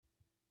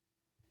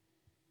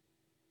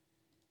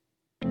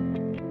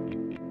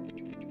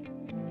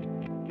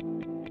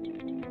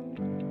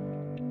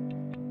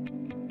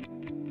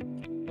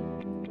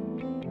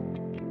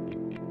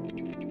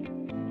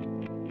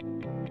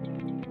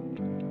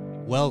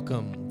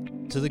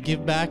Welcome to the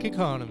Give Back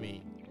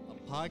Economy, a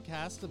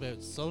podcast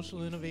about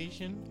social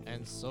innovation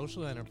and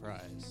social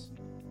enterprise.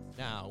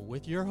 Now,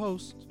 with your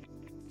host,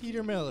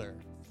 Peter Miller.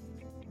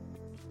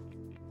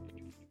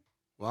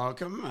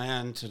 Welcome,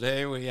 and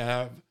today we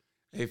have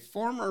a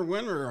former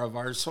winner of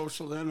our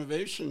Social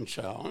Innovation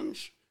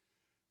Challenge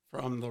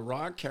from the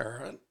Raw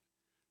Carrot,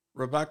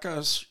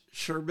 Rebecca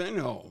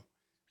Sherbino.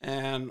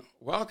 And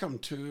welcome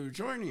to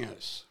joining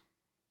us.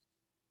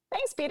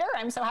 Thanks, Peter.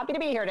 I'm so happy to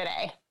be here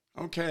today.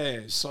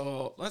 Okay,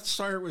 so let's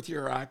start with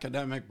your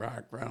academic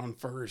background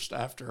first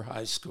after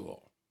high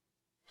school.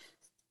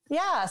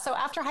 Yeah, so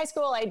after high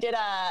school, I did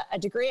a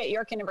degree at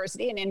York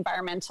University in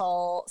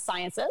environmental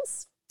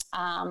sciences.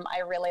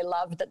 I really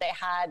loved that they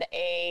had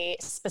a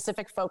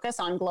specific focus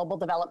on global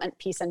development,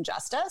 peace, and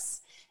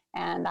justice.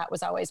 And that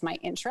was always my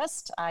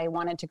interest. I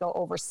wanted to go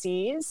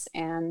overseas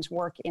and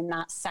work in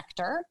that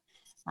sector.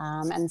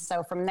 And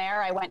so from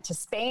there, I went to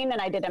Spain and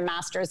I did a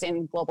master's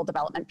in global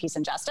development, peace,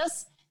 and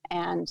justice.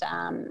 And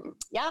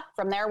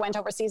from there, went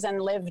overseas and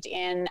lived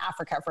in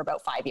Africa for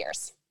about 5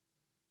 years.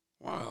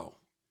 Wow.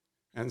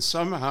 And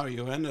somehow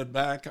you ended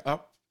back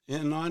up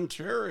in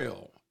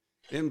Ontario,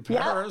 in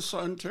Paris,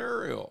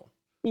 Ontario.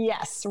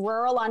 Yes,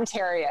 rural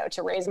Ontario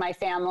to raise my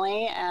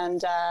family.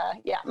 And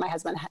my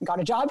husband got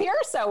a job here,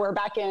 so we're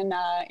back in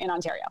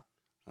Ontario.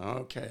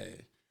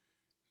 Okay.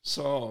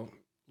 So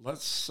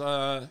let's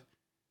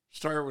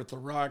start with the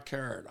Raw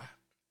Carrot.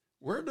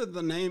 Where did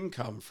the name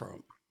come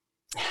from?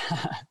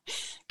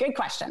 Good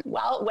question.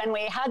 Well, when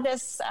we had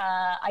this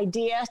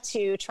idea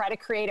to try to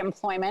create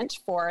employment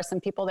for some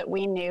people that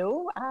we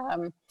knew,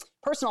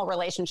 personal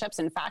relationships,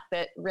 in fact,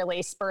 that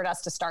really spurred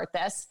us to start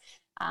this,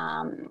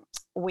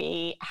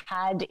 we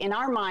had in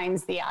our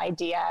minds the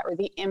idea or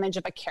the image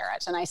of a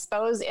carrot. And I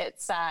suppose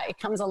it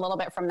comes a little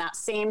bit from that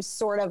same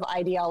sort of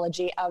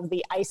ideology of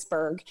the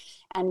iceberg.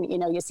 And,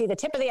 you see the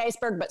tip of the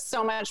iceberg, but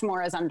so much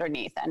more is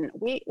underneath. And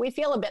we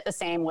feel a bit the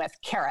same with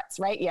carrots,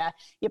 right?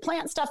 You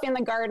plant stuff in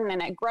the garden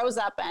and it grows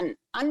up, and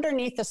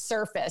underneath the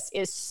surface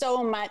is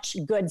so much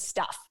good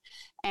stuff.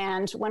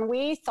 And when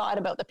we thought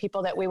about the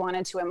people that we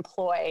wanted to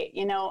employ,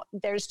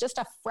 there's just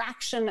a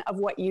fraction of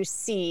what you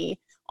see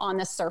on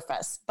the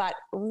surface, but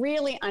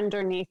really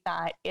underneath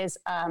that is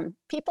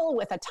people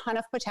with a ton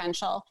of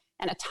potential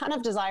and a ton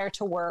of desire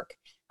to work,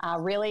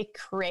 really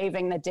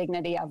craving the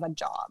dignity of a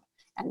job.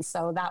 And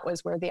so that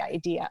was where the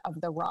idea of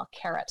the Raw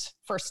Carrot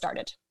first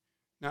started.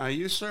 Now,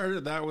 you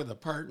started that with a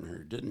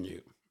partner, didn't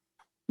you?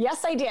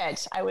 Yes, I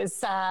did. I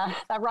was,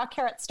 that Raw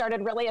Carrot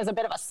started really as a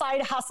bit of a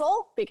side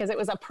hustle because it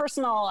was a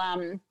personal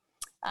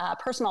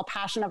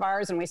passion of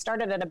ours. And we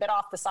started it a bit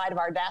off the side of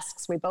our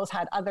desks. We both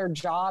had other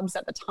jobs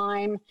at the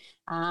time.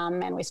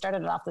 And we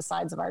started it off the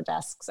sides of our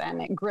desks,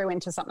 and it grew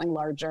into something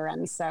larger.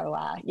 And so,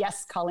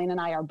 yes, Colleen and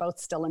I are both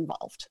still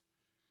involved.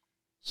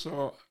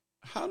 So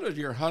how did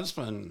your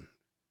husband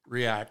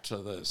react to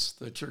this,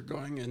 that you're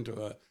going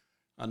into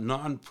a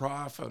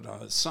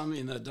nonprofit,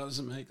 something that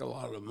doesn't make a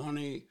lot of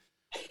money,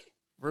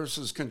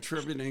 versus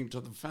contributing to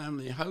the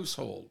family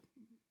household?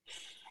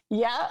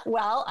 Yeah,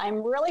 well,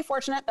 I'm really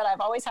fortunate that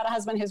I've always had a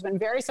husband who's been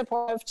very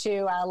supportive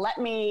to let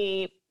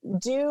me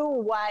do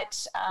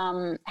what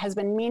has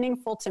been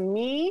meaningful to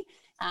me.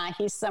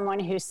 He's someone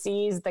who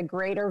sees the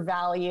greater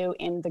value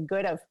in the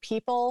good of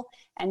people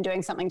and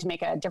doing something to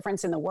make a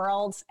difference in the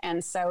world.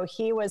 And so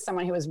he was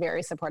someone who was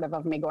very supportive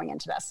of me going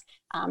into this.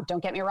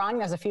 Don't get me wrong,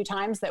 there's a few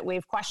times that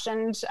we've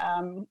questioned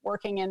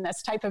working in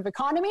this type of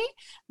economy,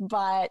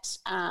 but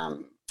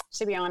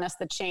to be honest,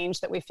 the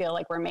change that we feel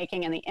like we're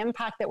making and the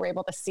impact that we're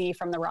able to see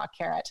from the Raw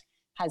Carrot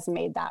has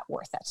made that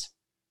worth it.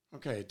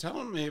 Okay,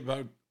 tell me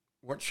about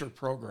what your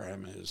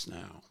program is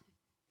now.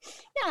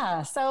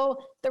 Yeah,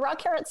 so the Raw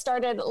Carrot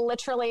started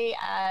literally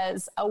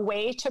as a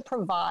way to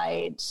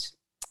provide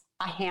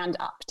a hand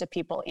up to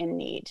people in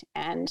need.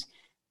 And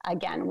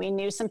again, we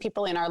knew some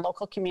people in our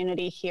local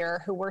community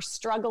here who were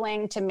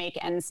struggling to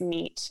make ends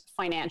meet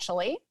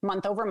financially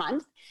month over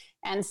month.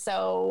 And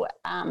so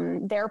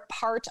they're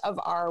part of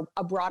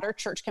a broader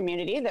church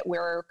community that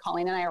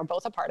Colleen and I are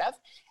both a part of.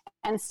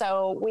 And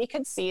so we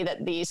could see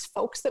that these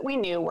folks that we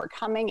knew were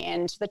coming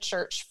into the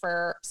church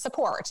for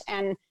support.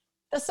 And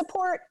the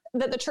support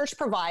that the church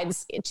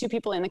provides to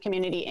people in the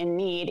community in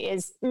need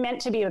is meant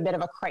to be a bit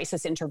of a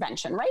crisis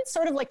intervention, right?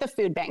 Sort of like the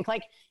food bank.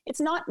 Like, it's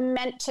not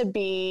meant to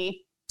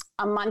be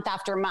a month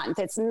after month.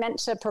 It's meant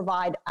to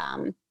provide,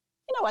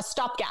 a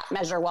stopgap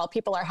measure while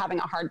people are having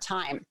a hard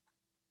time.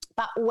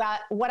 But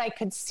what I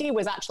could see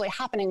was actually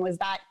happening was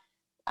that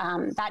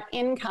that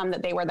income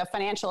that the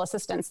financial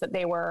assistance that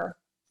they were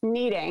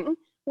needing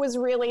was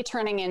really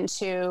turning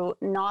into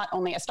not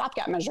only a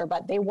stopgap measure,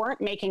 but they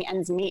weren't making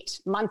ends meet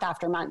month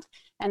after month.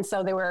 And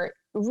so they were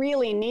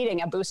really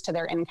needing a boost to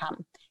their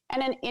income.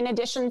 And in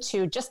addition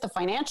to just the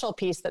financial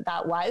piece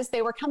that was,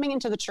 they were coming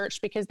into the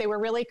church because they were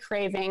really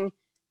craving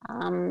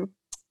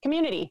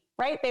community,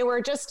 right? They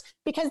were just,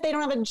 because they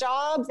don't have a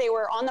job, they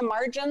were on the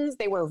margins,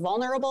 they were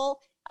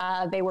vulnerable.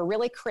 They were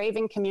really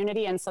craving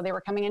community, and so they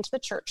were coming into the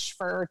church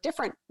for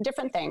different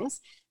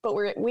things. but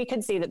we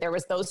could see that there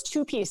was those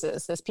two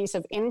pieces, this piece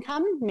of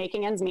income,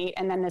 making ends meet,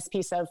 and then this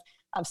piece of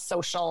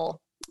social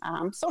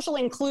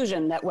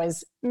inclusion that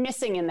was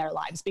missing in their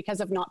lives because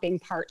of not being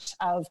part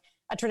of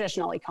a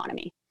traditional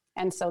economy.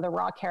 And so the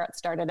Raw Carrot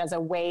started as a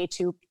way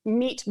to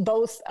meet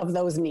both of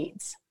those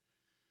needs.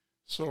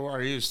 So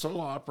are you still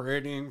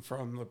operating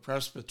from the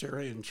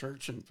Presbyterian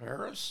Church in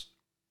Paris?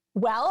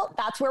 Well,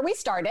 that's where we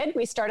started.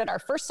 We started our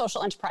first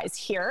social enterprise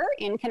here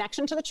in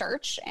connection to the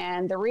church.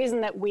 And the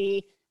reason that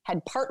we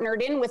had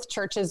partnered in with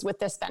churches with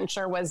this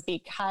venture was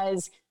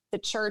because the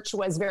church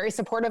was very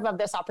supportive of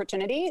this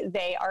opportunity.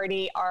 They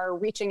already are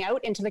reaching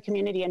out into the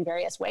community in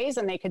various ways,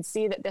 and they could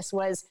see that this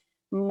was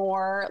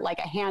more like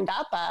a hand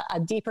up,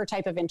 a deeper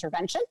type of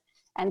intervention.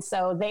 And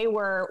so they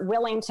were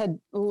willing to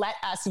let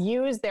us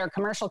use their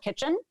commercial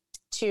kitchen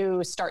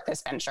to start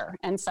this venture.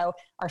 And so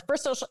our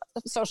first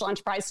social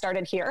enterprise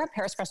started here at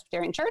Paris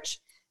Presbyterian Church,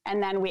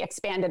 and then we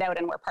expanded out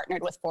and we're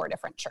partnered with 4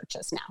 different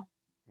churches now.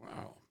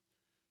 Wow.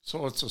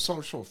 So it's a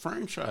social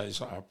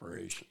franchise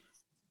operation.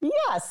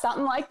 Yeah,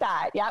 something like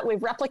that. Yeah, we've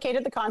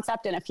replicated the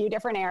concept in a few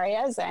different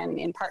areas and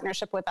in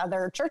partnership with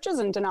other churches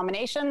and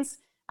denominations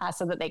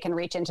so that they can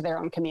reach into their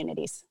own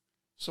communities.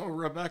 So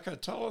Rebecca,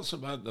 tell us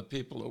about the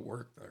people who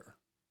work there.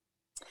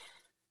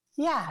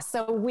 Yeah,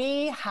 so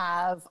we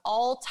have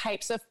all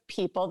types of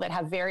people that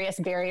have various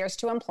barriers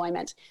to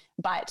employment,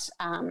 but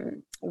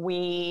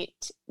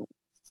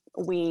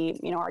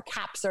our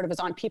cap sort of is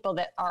on people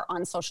that are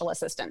on social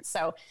assistance.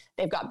 So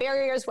they've got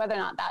barriers, whether or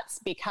not that's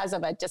because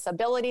of a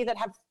disability that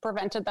have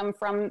prevented them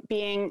from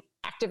being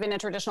active in a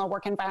traditional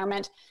work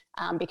environment,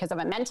 because of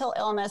a mental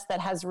illness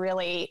that has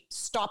really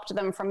stopped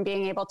them from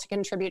being able to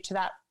contribute to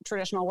that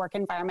traditional work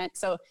environment.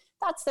 So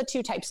that's the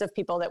 2 types of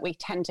people that we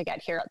tend to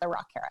get here at the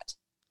Raw Carrot.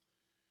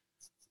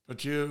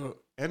 But you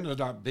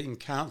ended up being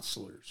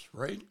counselors,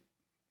 right?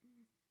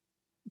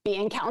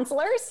 Being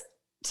counselors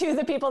to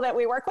the people that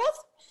we work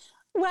with?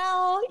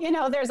 Well,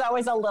 there's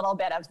always a little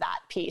bit of that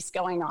piece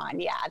going on.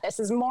 Yeah, this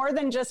is more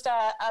than just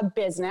a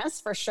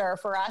business, for sure.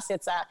 For us,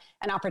 it's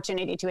an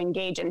opportunity to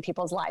engage in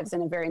people's lives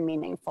in a very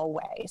meaningful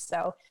way.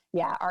 So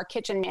yeah, our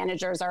kitchen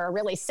managers are a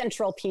really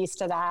central piece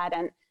to that.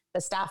 And the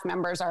staff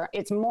members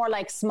it's more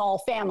like small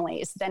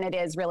families than it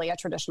is really a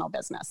traditional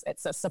business.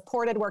 It's a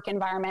supported work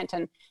environment.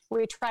 And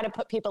we try to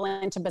put people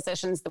into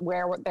positions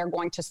where they're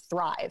going to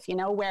thrive,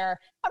 where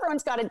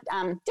everyone's got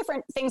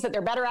different things that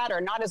they're better at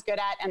or not as good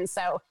at. And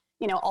so,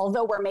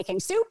 although we're making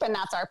soup and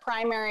that's our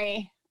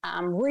primary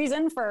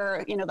reason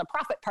for, the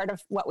profit part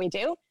of what we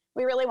do,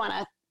 we really want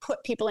to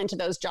put people into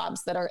those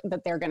jobs that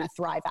they're going to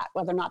thrive at,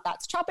 whether or not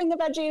that's chopping the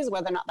veggies,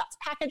 whether or not that's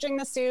packaging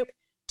the soup,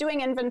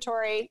 doing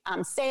inventory,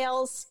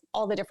 sales,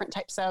 all the different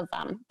types of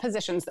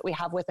positions that we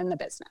have within the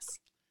business.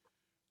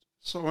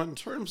 So in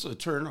terms of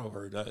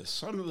turnover, does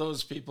some of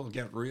those people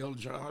get real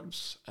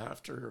jobs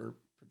after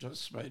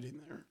participating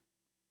there?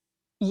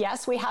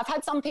 Yes, we have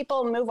had some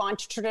people move on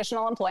to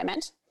traditional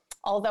employment,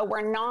 although we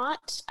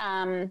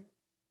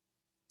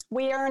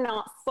are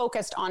not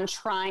focused on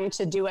trying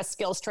to do a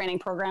skills training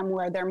program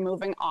where they're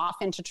moving off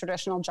into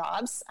traditional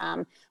jobs.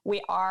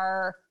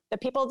 The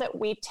people that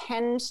we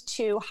tend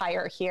to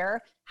hire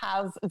here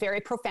have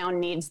very profound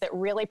needs that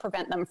really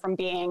prevent them from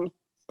being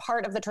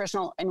part of the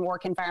traditional and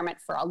work environment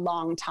for a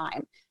long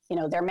time.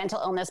 Their mental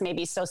illness may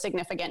be so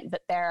significant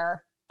that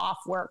they're off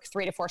work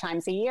 3 to 4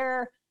 times a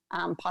year,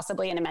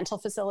 possibly in a mental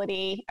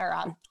facility or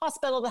a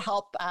hospital to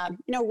help,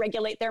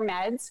 regulate their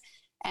meds.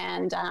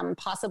 And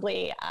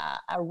possibly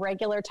a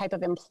regular type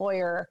of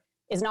employer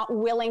is not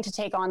willing to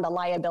take on the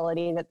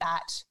liability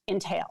that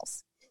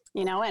entails.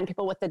 And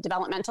people with the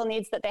developmental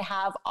needs that they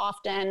have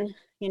often,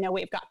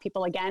 we've got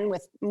people, again,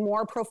 with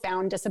more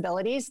profound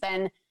disabilities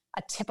than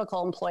a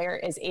typical employer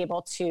is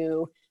able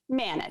to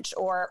manage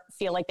or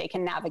feel like they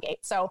can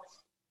navigate. So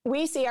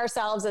we see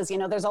ourselves as,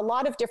 there's a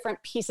lot of different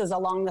pieces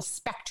along the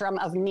spectrum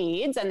of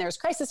needs, and there's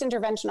crisis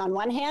intervention on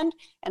one hand,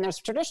 and there's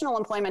traditional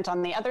employment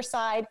on the other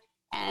side.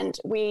 And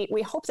we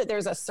hope that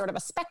there's a sort of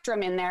a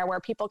spectrum in there where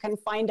people can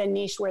find a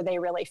niche where they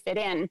really fit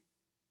in.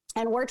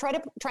 And we're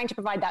trying to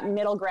provide that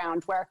middle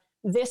ground where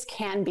this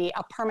can be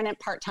a permanent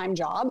part-time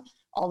job,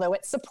 although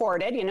it's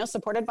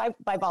supported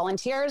by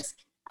volunteers,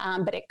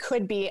 but it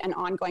could be an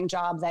ongoing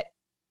job that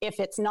if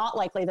it's not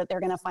likely that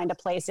they're going to find a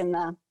place in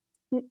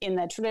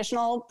the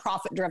traditional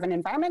profit-driven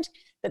environment,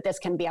 that this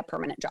can be a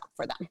permanent job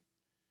for them.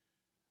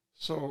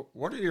 So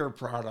what are your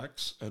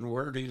products and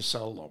where do you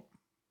sell them?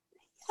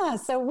 Yeah,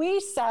 so we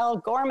sell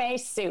gourmet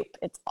soup.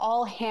 It's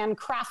all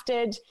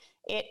handcrafted.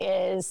 It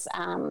is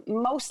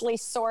mostly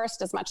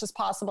sourced as much as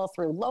possible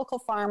through local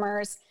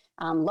farmers,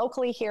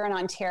 locally here in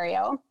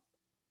Ontario.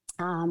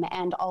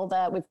 And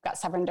we've got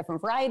 7 different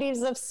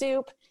varieties of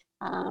soup.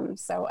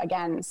 So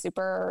again,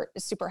 super,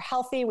 super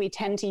healthy. We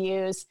tend to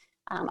use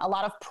a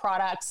lot of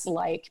products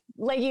like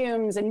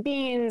legumes and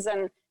beans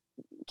and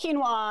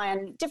quinoa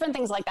and different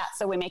things like that.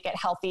 So we make it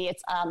healthy.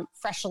 It's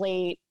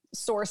freshly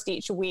sourced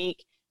each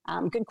week.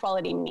 Good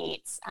quality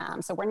meats.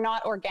 So we're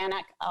not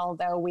organic,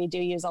 although we do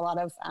use a lot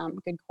of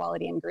good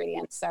quality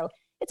ingredients. So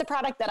it's a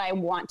product that I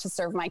want to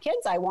serve my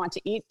kids. I want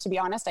to eat, to be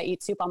honest, I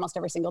eat soup almost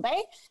every single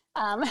day.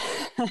 And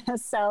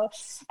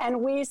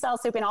we sell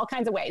soup in all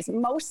kinds of ways,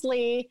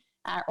 mostly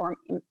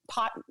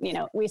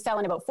we sell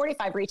in about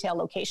 45 retail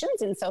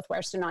locations in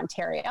Southwestern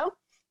Ontario.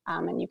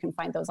 And you can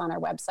find those on our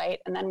website.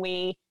 And then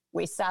we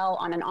sell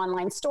on an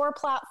online store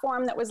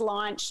platform that was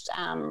launched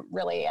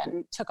really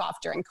and took off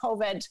during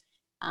COVID.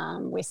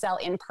 We sell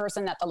in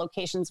person at the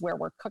locations where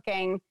we're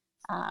cooking,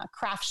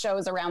 craft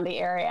shows around the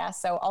area.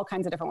 So all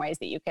kinds of different ways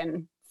that you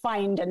can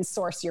find and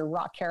source your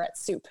raw carrot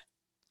soup.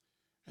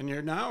 And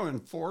you're now in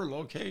 4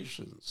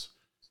 locations.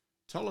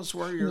 Tell us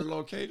where you're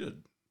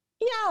located.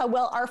 Yeah,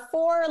 well, our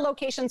 4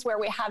 locations where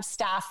we have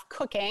staff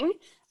cooking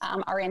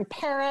are in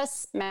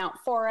Paris, Mount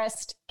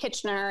Forest,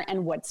 Kitchener,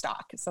 and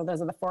Woodstock. So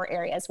those are the 4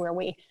 areas where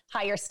we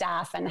hire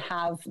staff and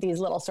have these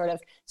little sort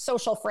of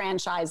social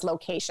franchise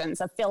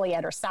locations,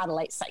 affiliate or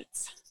satellite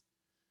sites.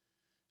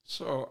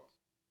 So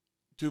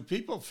do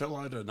people fill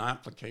out an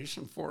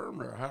application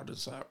form, or how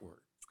does that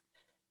work?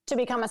 To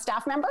become a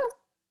staff member?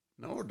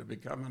 No, to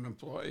become an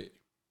employee.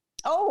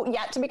 Oh,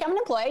 yeah, to become an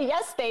employee,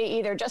 yes, they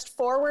either just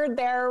forward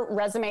their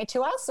resume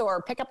to us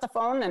or pick up the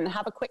phone and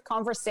have a quick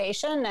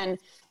conversation. And,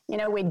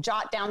 we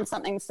jot down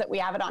something so that we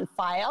have it on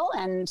file.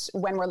 And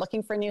when we're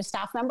looking for new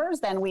staff members,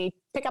 then we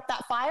pick up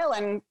that file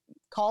and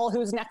call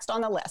who's next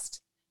on the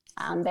list.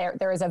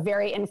 There is a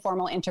very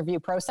informal interview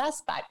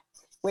process, but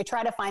we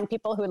try to find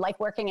people who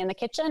like working in the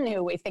kitchen,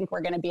 who we think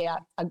we're going to be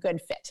a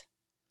good fit.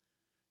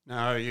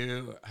 Now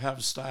you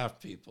have staff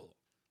people.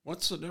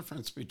 What's the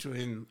difference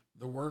between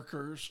the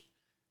workers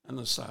and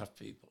the staff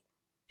people?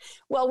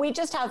 Well, we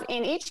just have,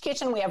 in each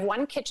kitchen, we have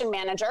one kitchen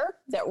manager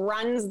that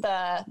runs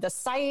the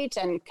site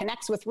and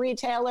connects with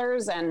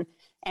retailers and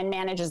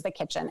manages the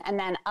kitchen. And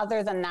then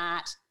other than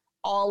that,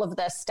 all of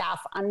the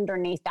staff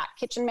underneath that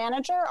kitchen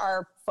manager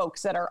are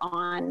folks that are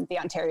on the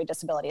Ontario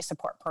Disability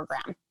Support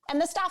Program.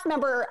 And the staff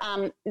member,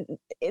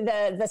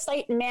 the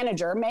site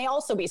manager may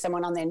also be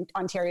someone on the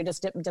Ontario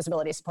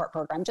Disability Support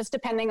Program, just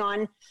depending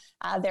on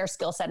their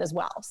skill set as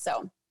well.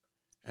 So,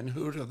 and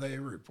who do they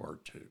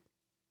report to?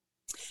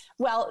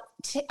 Well,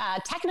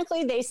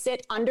 technically they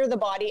sit under the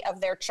body of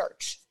their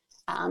church.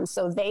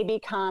 So they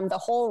become, the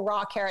whole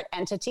Raw Carrot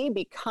entity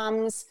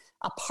becomes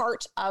a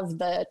part of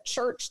the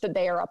church that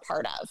they are a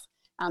part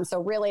of.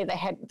 So really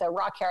the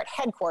Raw Carrot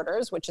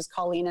headquarters, which is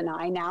Colleen and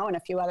I now and a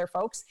few other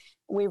folks,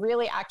 we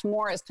really act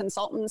more as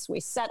consultants. We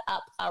set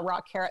up a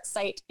Raw Carrot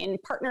site in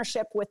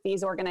partnership with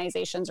these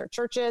organizations or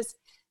churches.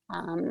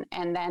 And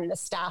then the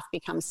staff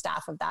becomes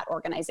staff of that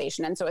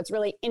organization. And so it's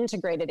really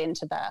integrated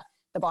into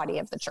the body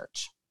of the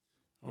church.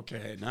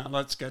 Okay, now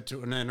let's get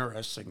to an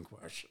interesting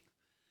question.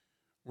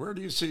 Where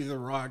do you see the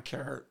Raw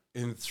Carrot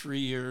in 3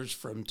 years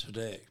from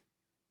today?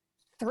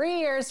 3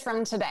 years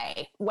from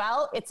today.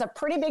 Well, it's a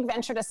pretty big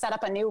venture to set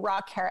up a new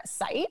Raw Carrot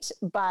site,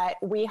 but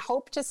we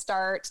hope to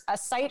start a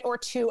site or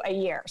 2 a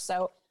year.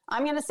 So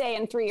I'm going to say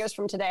in 3 years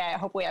from today, I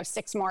hope we have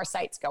 6 more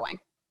sites going.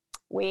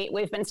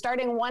 We've been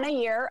starting 1 a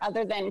year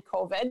other than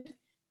COVID.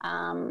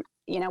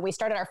 We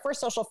started our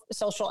first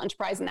social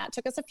enterprise, and that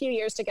took us a few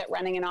years to get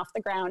running and off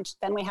the ground.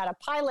 Then we had a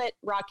pilot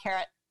Raw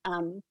Carrot,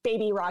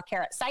 baby Raw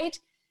Carrot site,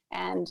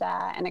 and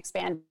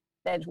expanded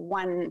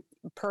 1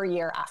 per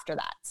year after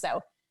that.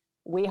 So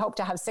we hope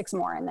to have 6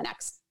 more in the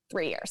next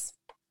 3 years.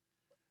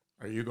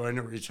 Are you going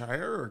to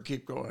retire or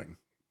keep going?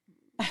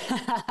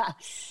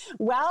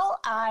 Well,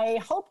 I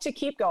hope to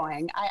keep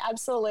going. I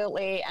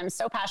absolutely am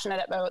so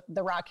passionate about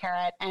the Raw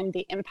Carrot and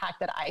the impact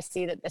that I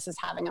see that this is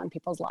having on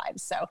people's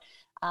lives. So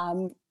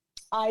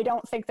I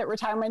don't think that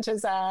retirement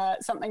is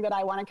something that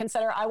I want to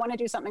consider. I want to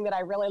do something that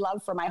I really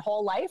love for my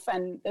whole life,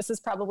 and this is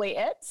probably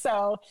it.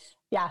 So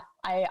yeah,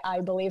 I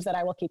believe that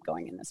I will keep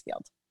going in this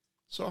field.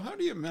 So how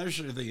do you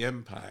measure the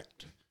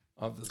impact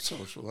of the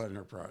social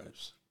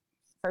enterprise?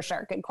 For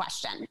sure. Good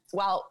question.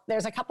 Well,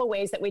 there's a couple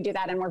ways that we do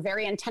that, and we're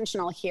very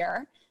intentional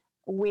here.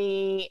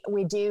 We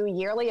do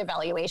yearly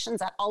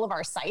evaluations at all of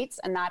our sites,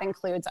 and that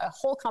includes a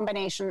whole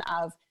combination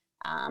of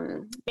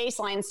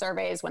baseline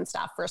surveys when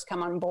staff first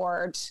come on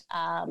board.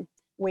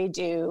 We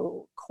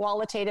do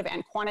qualitative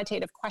and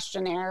quantitative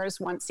questionnaires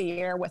once a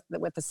year with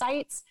the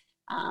sites.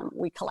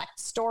 We collect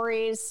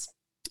stories.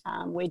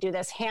 We do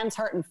this hands,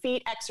 heart, and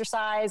feet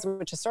exercise,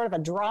 which is sort of a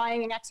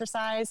drawing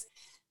exercise.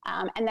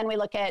 And then we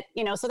look at,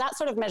 so that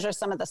sort of measures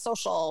some of the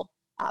social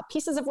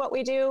pieces of what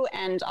we do.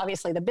 And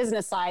obviously the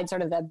business side,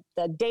 sort of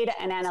the data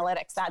and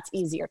analytics, that's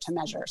easier to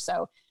measure.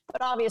 So,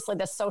 but obviously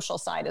the social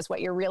side is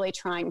what you're really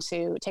trying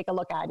to take a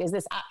look at. Is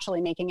this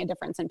actually making a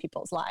difference in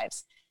people's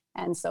lives?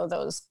 And so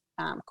those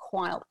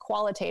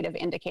qualitative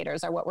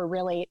indicators are what we're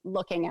really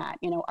looking at.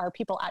 Are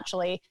people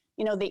actually,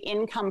 the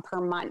income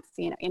per month,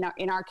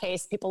 in our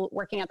case, people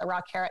working at the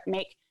Raw Carrot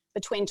make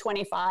between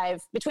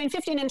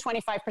 15 and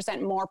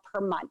 25% more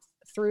per month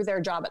through their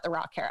job at the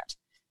Raw Carrot.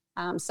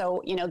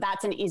 So,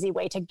 that's an easy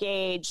way to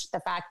gauge the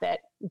fact that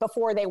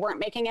before they weren't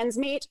making ends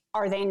meet,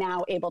 are they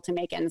now able to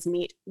make ends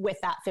meet with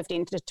that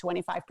 15 to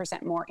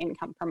 25% more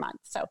income per month?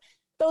 So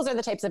those are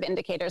the types of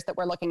indicators that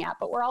we're looking at,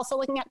 but we're also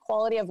looking at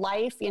quality of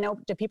life.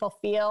 Do people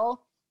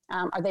feel,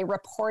 are they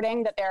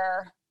reporting that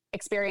they're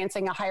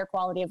experiencing a higher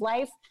quality of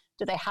life?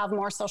 Do they have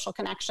more social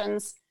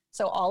connections?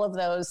 So all of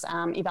those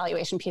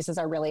evaluation pieces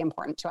are really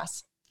important to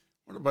us.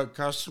 What about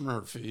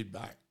customer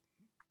feedback?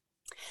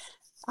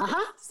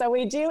 So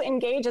we do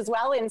engage as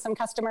well in some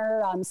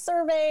customer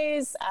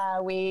surveys.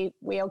 We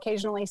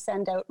occasionally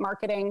send out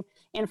marketing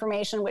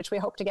information, which we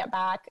hope to get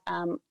back.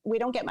 We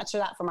don't get much of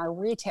that from our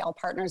retail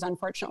partners,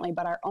 unfortunately,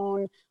 but our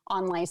own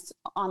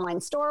online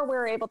store,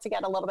 we're able to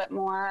get a little bit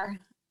more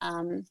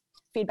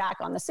feedback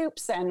on the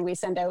soups, and we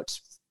send out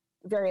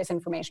various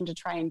information to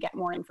try and get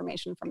more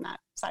information from that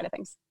side of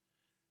things.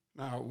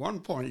 Now, at one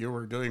point you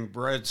were doing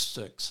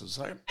breadsticks. Is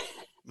that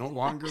no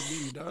longer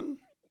being done?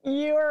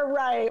 You're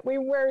right. We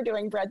were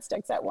doing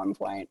breadsticks at one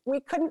point. We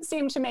couldn't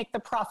seem to make the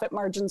profit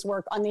margins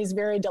work on these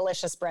very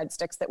delicious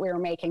breadsticks that we were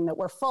making that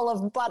were full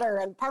of butter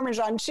and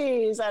Parmesan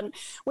cheese. And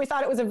we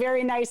thought it was a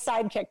very nice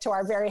sidekick to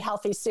our very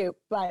healthy soup.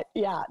 But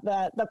yeah,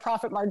 the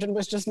profit margin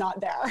was just not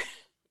there.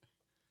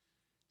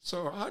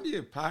 So how do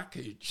you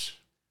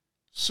package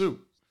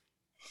soup?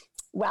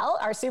 Well,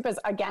 our soup is,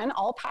 again,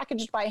 all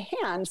packaged by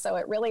hand, so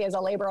it really is a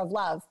labor of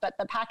love. But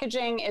the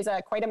packaging is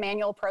quite a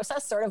manual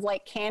process, sort of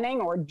like canning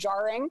or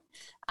jarring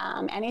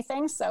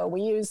anything. So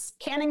we use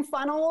canning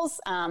funnels.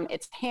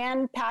 It's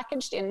hand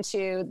packaged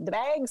into the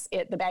bags.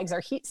 The bags are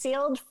heat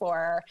sealed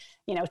for,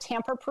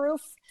 tamper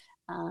proof,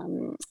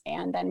 and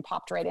then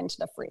popped right into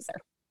the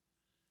freezer.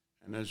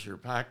 And is your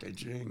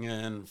packaging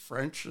in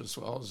French as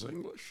well as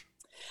English?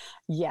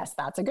 Yes,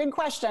 that's a good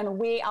question.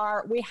 We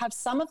have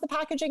some of the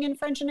packaging in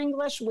French and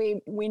English.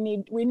 We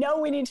know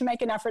we need to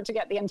make an effort to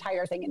get the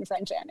entire thing in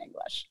French and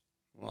English.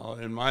 Well,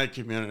 in my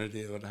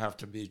community, it would have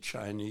to be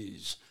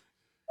Chinese.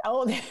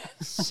 Oh,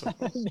 So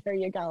there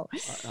you go.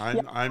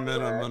 I'm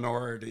in a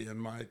minority in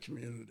my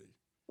community.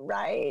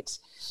 Right.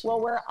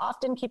 Well, we're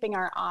often keeping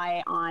our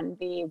eye on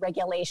the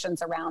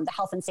regulations around the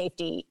health and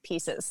safety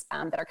pieces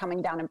that are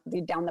coming down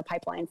the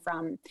pipeline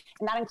and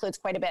that includes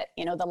quite a bit,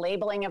 the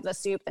labeling of the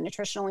soup, the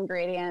nutritional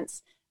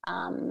ingredients,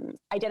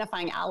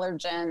 identifying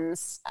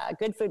allergens,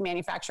 good food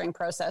manufacturing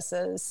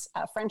processes,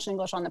 French and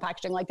English on the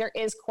packaging. Like there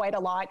is quite a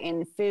lot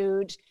in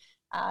food.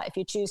 If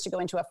you choose to go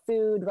into a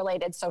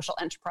food-related social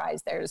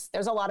enterprise, there's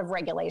a lot of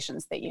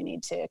regulations that you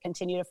need to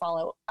continue to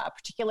follow,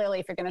 particularly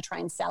if you're going to try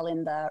and sell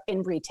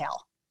in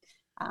retail.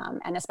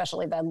 And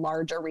especially the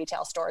larger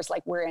retail stores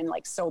like we're in,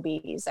 like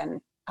Sobeys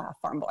and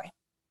Farm Boy.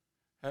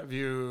 Have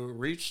you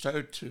reached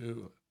out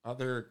to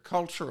other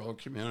cultural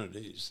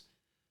communities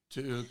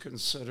to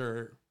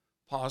consider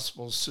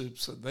possible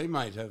soups that they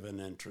might have an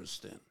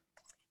interest in?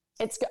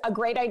 It's a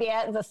great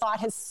idea. The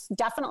thought has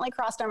definitely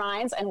crossed our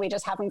minds, and we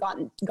just haven't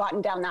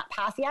gotten down that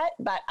path yet.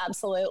 But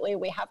absolutely,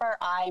 we have our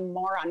eye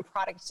more on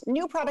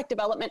new product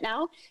development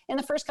now. In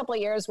the first couple of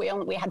years, we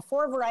had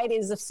 4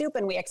 varieties of soup,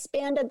 and we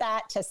expanded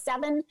that to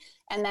 7.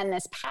 And then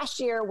this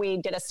past year, we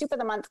did a Soup of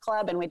the Month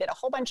Club, and we did a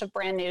whole bunch of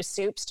brand new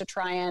soups to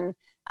try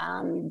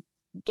and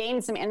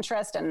gain some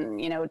interest and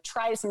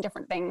try some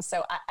different things.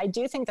 So I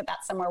do think that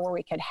that's somewhere where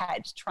we could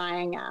head,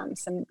 trying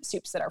some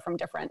soups that are from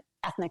different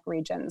ethnic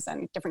regions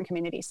and different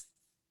communities.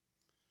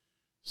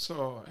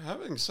 So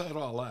having said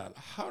all that,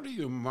 how do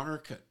you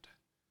market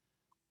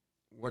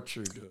what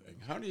you're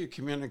doing? How do you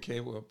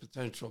communicate with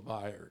potential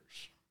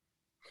buyers?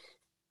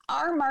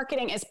 Our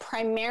marketing is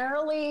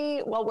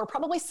primarily, we're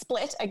probably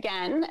split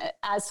again,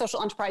 as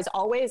social enterprise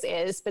always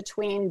is,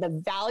 between the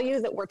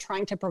value that we're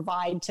trying to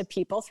provide to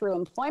people through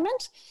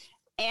employment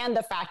and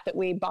the fact that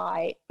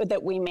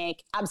we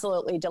make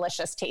absolutely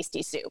delicious,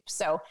 tasty soup.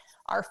 So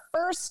our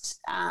first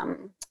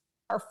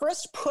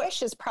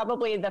push is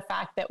probably the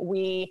fact that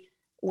we're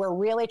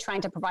really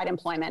trying to provide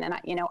employment.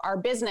 And, our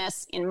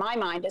business, in my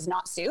mind, is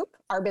not soup.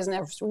 Our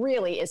business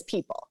really is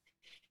people.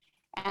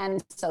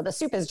 And so the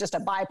soup is just a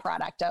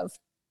byproduct of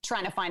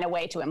trying to find a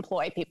way to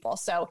employ people.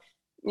 So,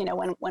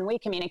 when we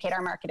communicate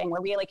our marketing, we're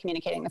really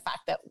communicating the fact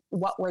that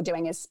what we're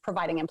doing is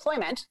providing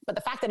employment. But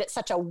the fact that it's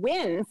such a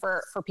win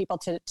for people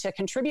to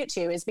contribute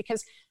to is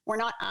because we're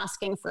not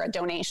asking for a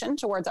donation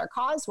towards our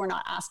cause. We're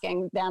not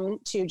asking them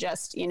to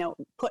just,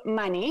 put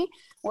money.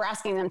 We're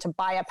asking them to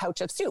buy a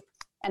pouch of soup.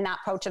 And that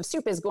pouch of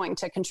soup is going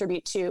to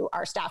contribute to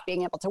our staff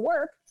being able to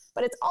work,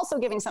 but it's also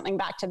giving something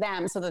back to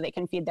them so that they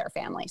can feed their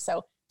family.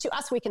 So to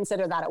us, we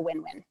consider that a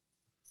win-win.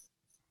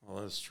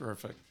 Well, that's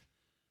terrific.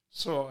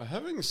 So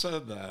having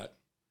said that,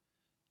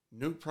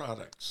 new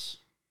products,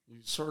 you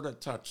sort of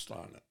touched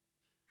on it.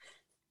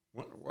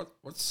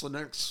 What's the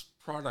next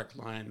product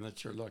line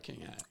that you're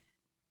looking at?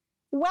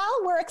 Well,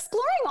 we're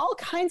exploring all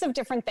kinds of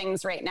different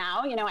things right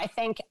now. I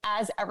think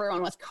as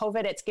everyone with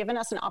COVID, it's given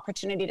us an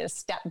opportunity to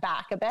step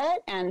back a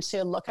bit and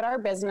to look at our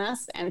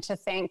business and to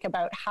think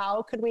about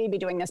how could we be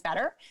doing this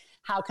better?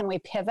 How can we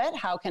pivot?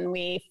 How can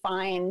we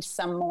find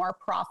some more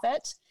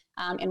profit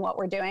in what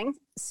we're doing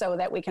so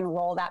that we can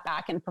roll that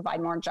back and provide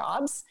more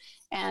jobs?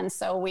 And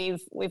so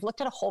we've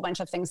looked at a whole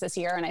bunch of things this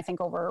year, and I think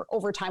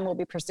over time we'll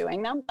be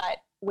pursuing them. But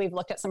we've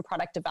looked at some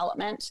product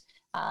development.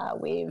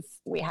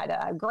 We had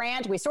a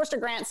grant. We sourced a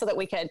grant so that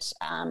we could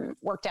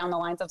work down the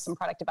lines of some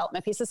product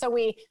development pieces. So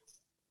we've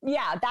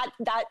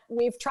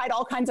tried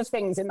all kinds of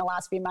things in the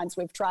last few months.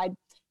 We've tried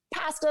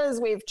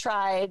pastas, we've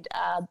tried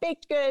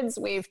baked goods,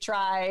 we've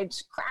tried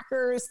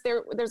crackers.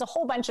 There's a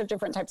whole bunch of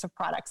different types of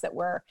products that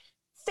we're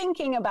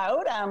thinking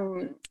about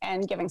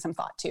and giving some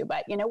thought to.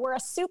 But, we're a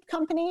soup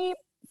company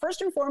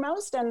first and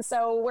foremost. And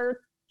so we're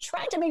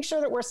trying to make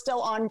sure that we're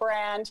still on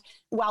brand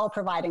while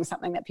providing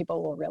something that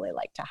people will really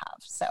like to have.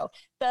 So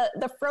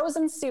the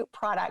frozen soup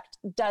product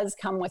does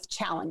come with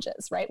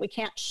challenges, right? We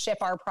can't ship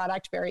our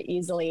product very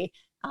easily.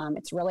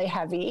 It's really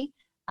heavy.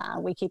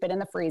 We keep it in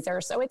the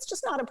freezer. So it's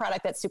just not a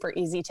product that's super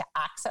easy to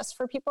access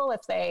for people.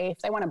 If they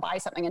want to buy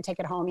something and take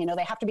it home,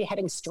 they have to be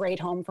heading straight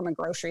home from a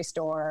grocery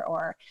store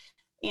or,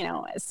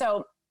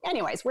 so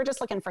anyways, we're just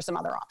looking for some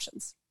other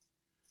options.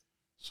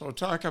 So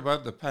talk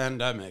about the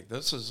pandemic.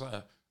 This is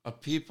a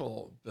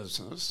people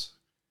business.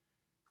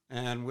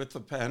 And with the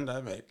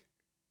pandemic,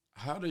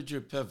 how did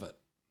you pivot?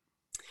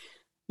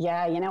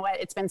 Yeah, you know what?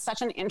 It's been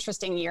such an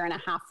interesting year and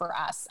a half for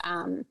us.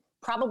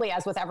 Probably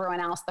as with everyone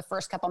else, the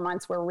first couple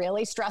months were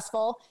really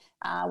stressful.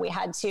 We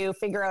had to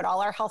figure out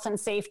all our health and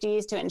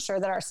safeties to ensure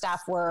that our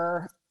staff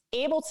were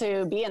able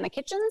to be in the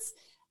kitchens.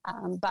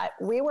 But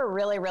we were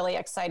really, really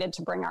excited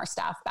to bring our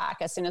staff back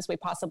as soon as we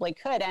possibly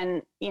could.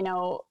 And,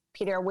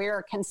 Peter,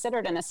 we're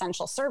considered an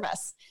essential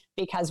service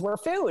because we're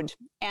food.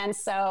 And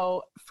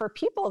so for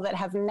people that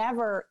have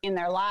never in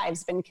their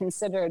lives been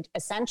considered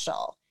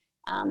essential,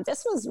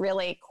 this was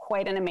really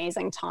quite an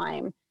amazing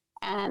time.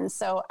 And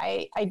so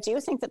I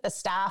do think that the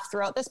staff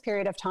throughout this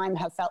period of time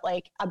have felt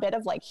like a bit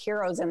of like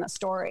heroes in the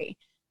story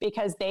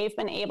because they've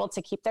been able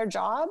to keep their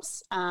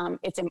jobs.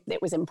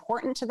 It was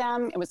important to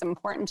them. It was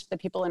important to the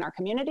people in our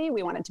community.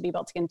 We wanted to be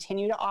able to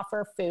continue to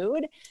offer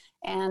food.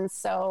 And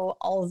so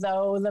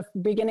although the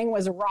beginning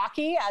was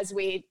rocky as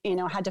we,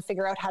 had to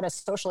figure out how to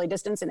socially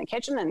distance in the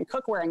kitchen and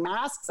cook wearing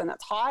masks and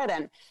it's hot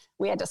and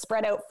we had to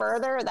spread out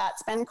further,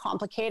 that's been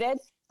complicated.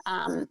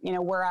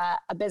 We're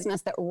a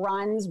business that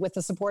runs with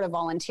the support of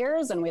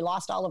volunteers and we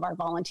lost all of our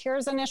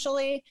volunteers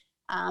initially.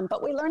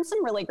 But we learned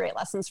some really great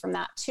lessons from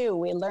that too.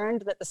 We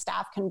learned that the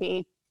staff can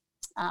be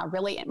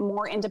really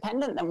more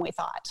independent than we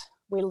thought.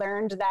 We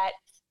learned that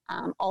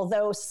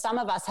although some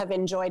of us have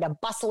enjoyed a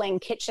bustling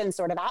kitchen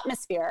sort of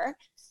atmosphere,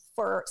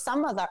 for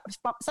some of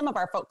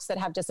our folks that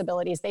have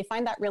disabilities, they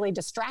find that really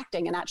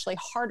distracting and actually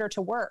harder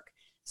to work.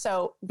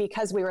 So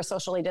because we were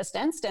socially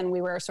distanced and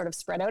we were sort of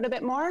spread out a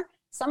bit more,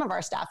 some of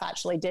our staff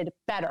actually did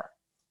better.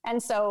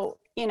 And so,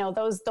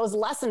 those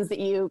lessons that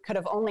you could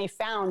have only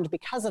found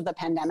because of the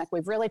pandemic,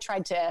 we've really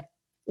tried to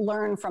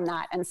learn from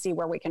that and see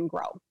where we can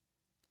grow.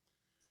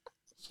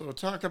 So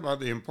talk about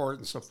the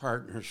importance of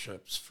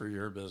partnerships for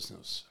your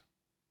business.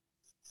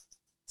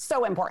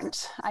 So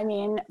important. I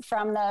mean,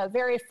 from the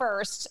very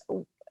first,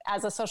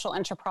 as a social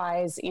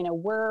enterprise,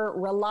 we're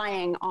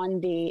relying on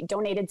the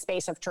donated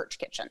space of church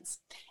kitchens.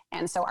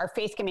 And so our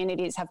faith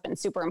communities have been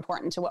super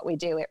important to what we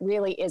do. It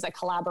really is a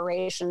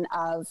collaboration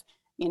of,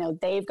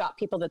 they've got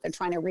people that they're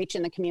trying to reach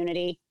in the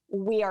community.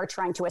 We are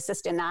trying to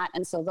assist in that.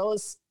 And so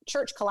those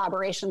church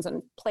collaborations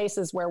and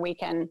places where we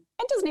can,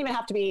 it doesn't even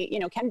have to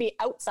be, can be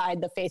outside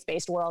the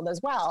faith-based world as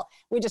well.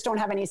 We just don't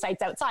have any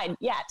sites outside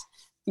yet.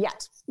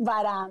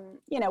 But,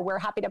 we're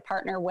happy to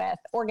partner with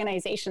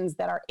organizations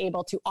that are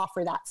able to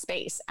offer that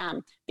space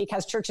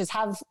because churches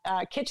have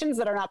kitchens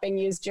that are not being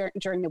used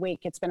during the week.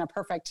 It's been a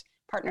perfect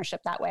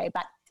partnership that way.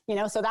 But,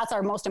 so that's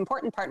our most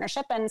important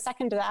partnership. And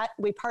second to that,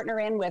 we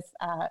partner in with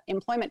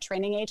employment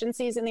training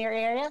agencies in the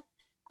area.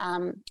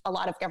 A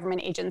lot of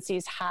government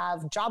agencies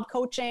have job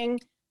coaching.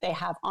 They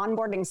have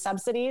onboarding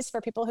subsidies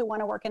for people who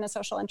want to work in a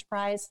social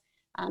enterprise.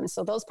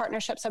 So those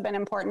partnerships have been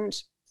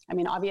important. I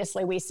mean,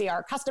 obviously, we see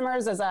our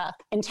customers as an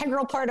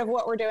integral part of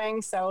what we're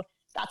doing. So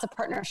that's a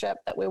partnership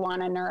that we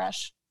want to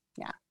nourish.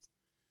 Yeah.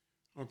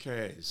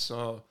 Okay,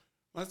 so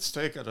let's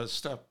take it a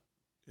step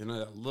in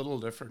a little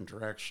different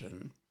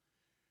direction.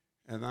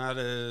 And that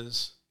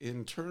is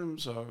in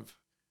terms of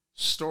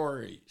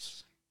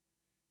stories.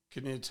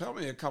 Can you tell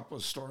me a couple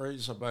of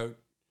stories about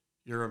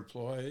your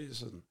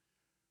employees and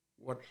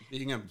what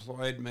being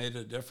employed made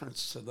a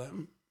difference to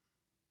them?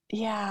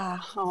 Yeah.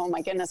 Oh,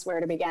 my goodness, where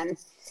to begin?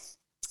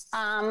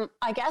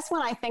 I guess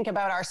when I think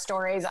about our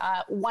stories,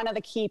 one of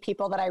the key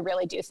people that I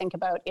really do think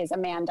about is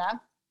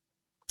Amanda.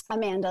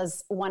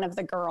 Amanda's one of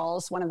the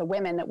girls, one of the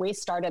women that we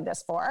started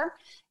this for.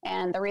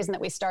 And the reason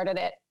that we started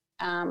it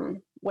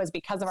was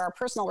because of our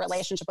personal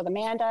relationship with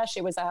Amanda.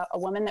 She was a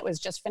woman that was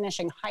just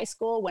finishing high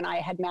school when I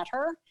had met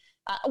her.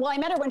 I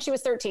met her when she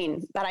was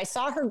 13, but I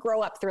saw her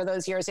grow up through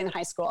those years in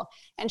high school.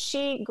 And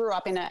she grew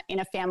up in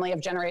a family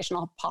of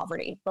generational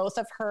poverty. Both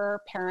of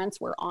her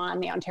parents were on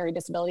the Ontario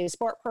Disability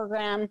Support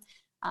Program.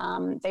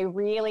 They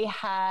really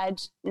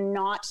had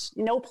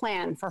no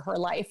plan for her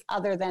life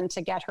other than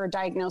to get her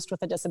diagnosed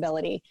with a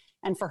disability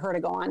and for her to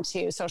go on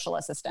to social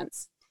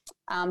assistance.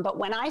 But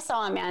when I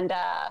saw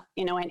Amanda,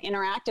 and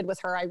interacted with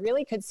her, I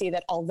really could see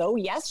that although,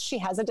 yes, she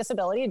has a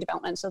disability, a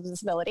developmental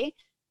disability,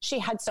 she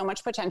had so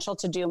much potential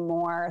to do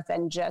more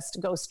than just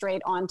go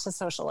straight on to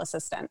social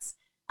assistance.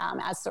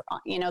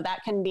 That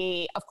can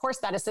be, of course,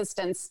 that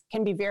assistance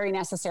can be very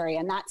necessary,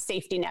 and that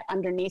safety net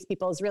underneath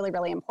people is really,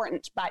 really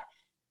important. But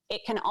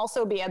it can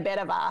also be a bit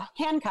of a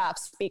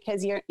handcuffs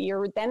because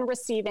you're then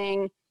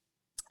receiving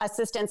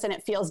assistance and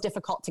it feels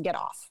difficult to get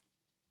off.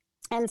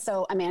 And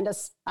so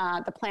Amanda's,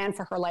 the plan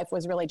for her life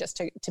was really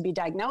just to be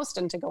diagnosed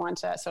and to go on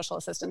to social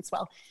assistance.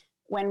 Well,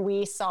 when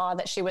we saw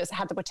that she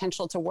had the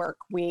potential to work,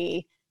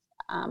 we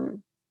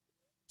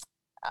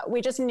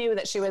just knew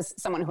that she was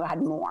someone who had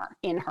more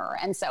in her.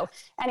 And so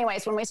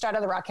anyways, when we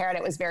started the Raw Carrot,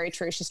 it was very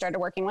true. She started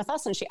working with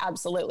us and she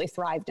absolutely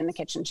thrived in the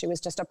kitchen. She was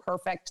just a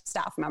perfect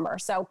staff member.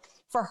 So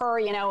for her,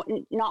 you know,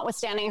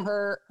 notwithstanding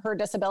her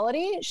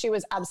disability, she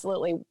was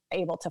absolutely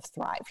able to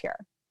thrive here.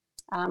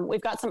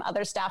 We've got some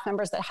other staff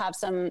members that have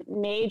some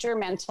major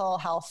mental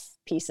health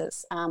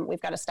pieces.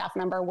 We've got a staff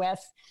member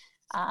with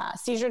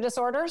seizure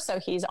disorder. So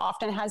he's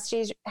often had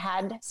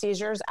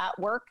seizures at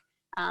work.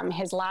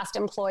 His last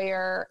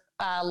employer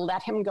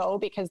let him go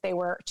because they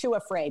were too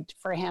afraid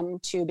for him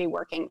to be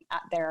working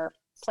at their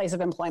place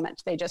of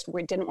employment. They just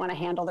didn't want to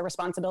handle the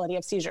responsibility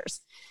of seizures.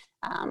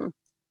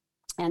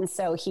 And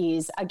so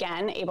he's,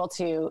 again, able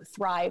to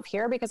thrive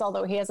here because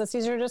although he has a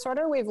seizure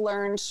disorder, we've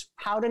learned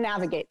how to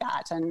navigate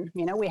that. And,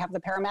 you know, we have the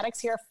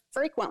paramedics here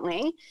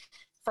frequently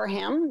for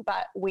him,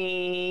 but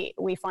we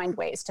find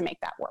ways to make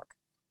that work.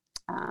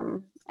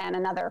 And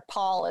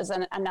Paul is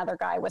another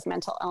guy with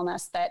mental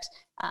illness that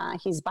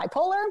he's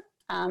bipolar.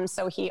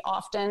 So he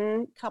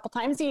often, a couple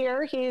times a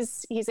year,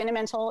 he's in a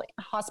mental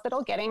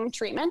hospital getting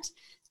treatment.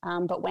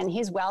 But when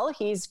he's well,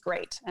 he's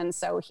great. And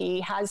so he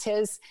has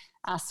his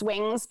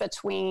swings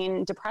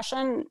between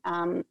depression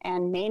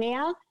and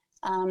mania.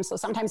 So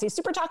sometimes he's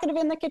super talkative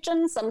in the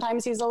kitchen.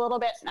 Sometimes he's a little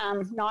bit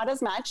not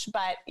as much.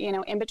 But, you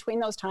know, in between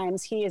those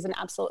times, he is an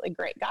absolutely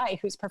great guy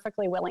who's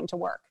perfectly willing to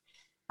work.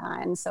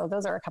 And so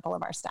those are a couple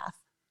of our staff.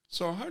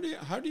 So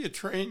how do you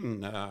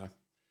train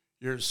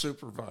your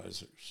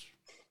supervisors?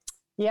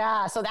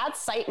 Yeah, so that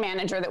site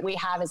manager that we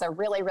have is a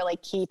really, really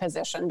key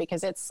position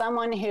because it's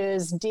someone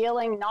who's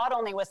dealing not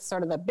only with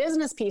sort of the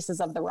business pieces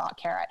of the Raw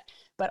Carrot,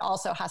 but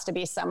also has to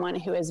be someone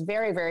who is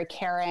very, very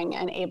caring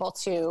and able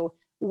to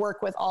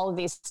work with all of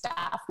these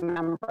staff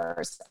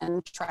members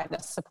and try to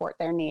support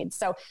their needs.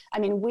 So, I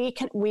mean, we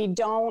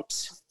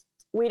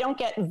don't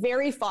get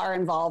very far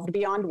involved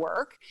beyond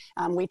work.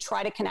 We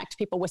try to connect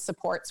people with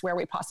supports where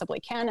we possibly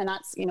can. And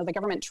that's, you know, the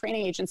government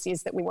training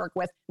agencies that we work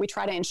with, we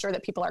try to ensure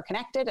that people are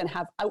connected and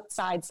have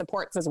outside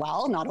supports as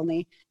well. Not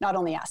only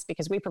us,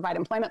 because we provide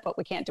employment, but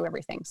we can't do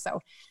everything. So,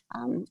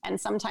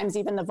 and sometimes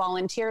even the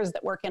volunteers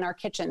that work in our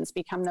kitchens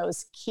become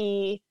those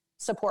key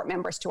support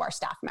members to our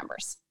staff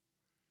members.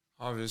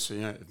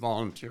 Obviously,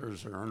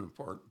 volunteers are an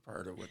important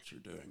part of what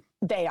you're doing.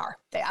 They are.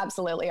 They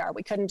absolutely are.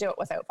 We couldn't do it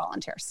without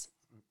volunteers.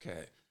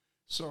 Okay.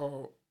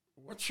 So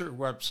what's your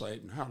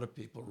website and how do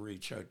people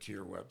reach out to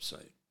your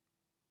website?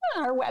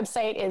 Our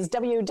website is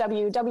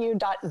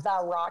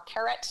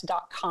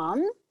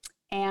www.therawcarrot.com.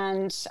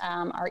 And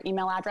our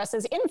email address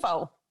is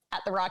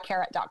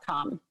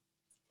info@therawcarrot.com.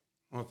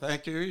 Well,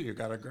 thank you. You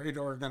got a great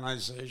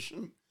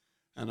organization,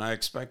 and I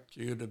expect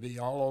you to be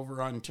all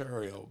over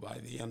Ontario by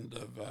the end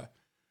of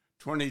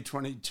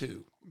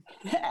 2022.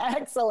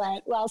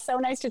 Excellent. Well, so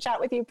nice to chat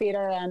with you,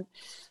 Peter, and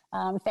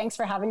thanks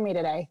for having me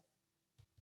today.